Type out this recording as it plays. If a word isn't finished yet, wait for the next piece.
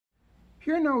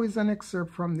Here now is an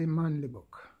excerpt from the Manley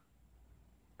book,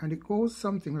 and it goes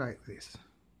something like this.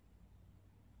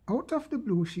 Out of the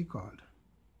blue, she called.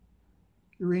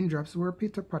 The raindrops were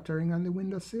pitter-pattering on the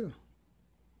windowsill.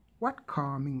 What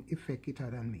calming effect it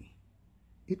had on me.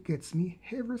 It gets me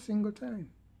every single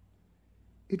time.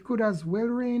 It could as well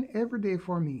rain every day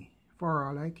for me, for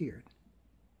all I cared,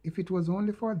 if it was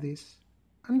only for this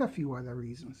and a few other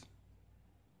reasons.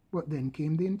 But then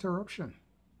came the interruption.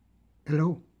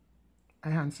 Hello, I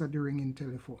answered the ringing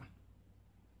telephone.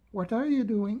 What are you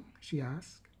doing? She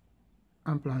asked.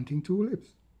 I'm planting tulips,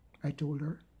 I told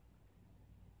her.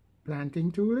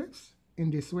 Planting tulips? In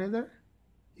this weather?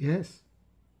 Yes,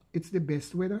 it's the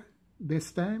best weather,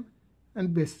 best time,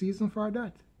 and best season for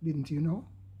that, didn't you know?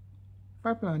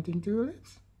 For planting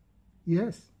tulips?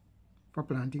 Yes, for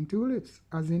planting tulips,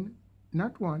 as in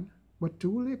not one, but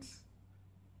tulips.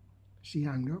 She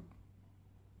hung up,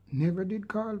 never did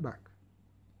call back.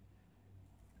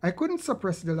 I couldn't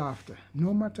suppress the laughter,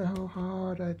 no matter how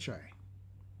hard I tried.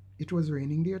 It was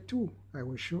raining there too, I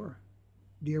was sure,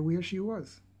 there where she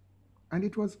was, and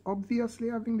it was obviously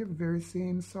having the very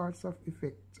same sorts of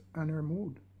effect on her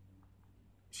mood.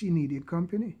 She needed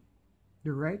company,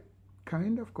 the right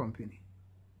kind of company.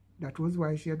 That was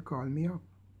why she had called me up.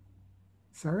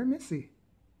 Sorry, Missy,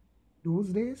 those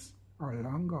days are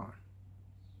long gone.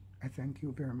 I thank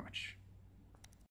you very much.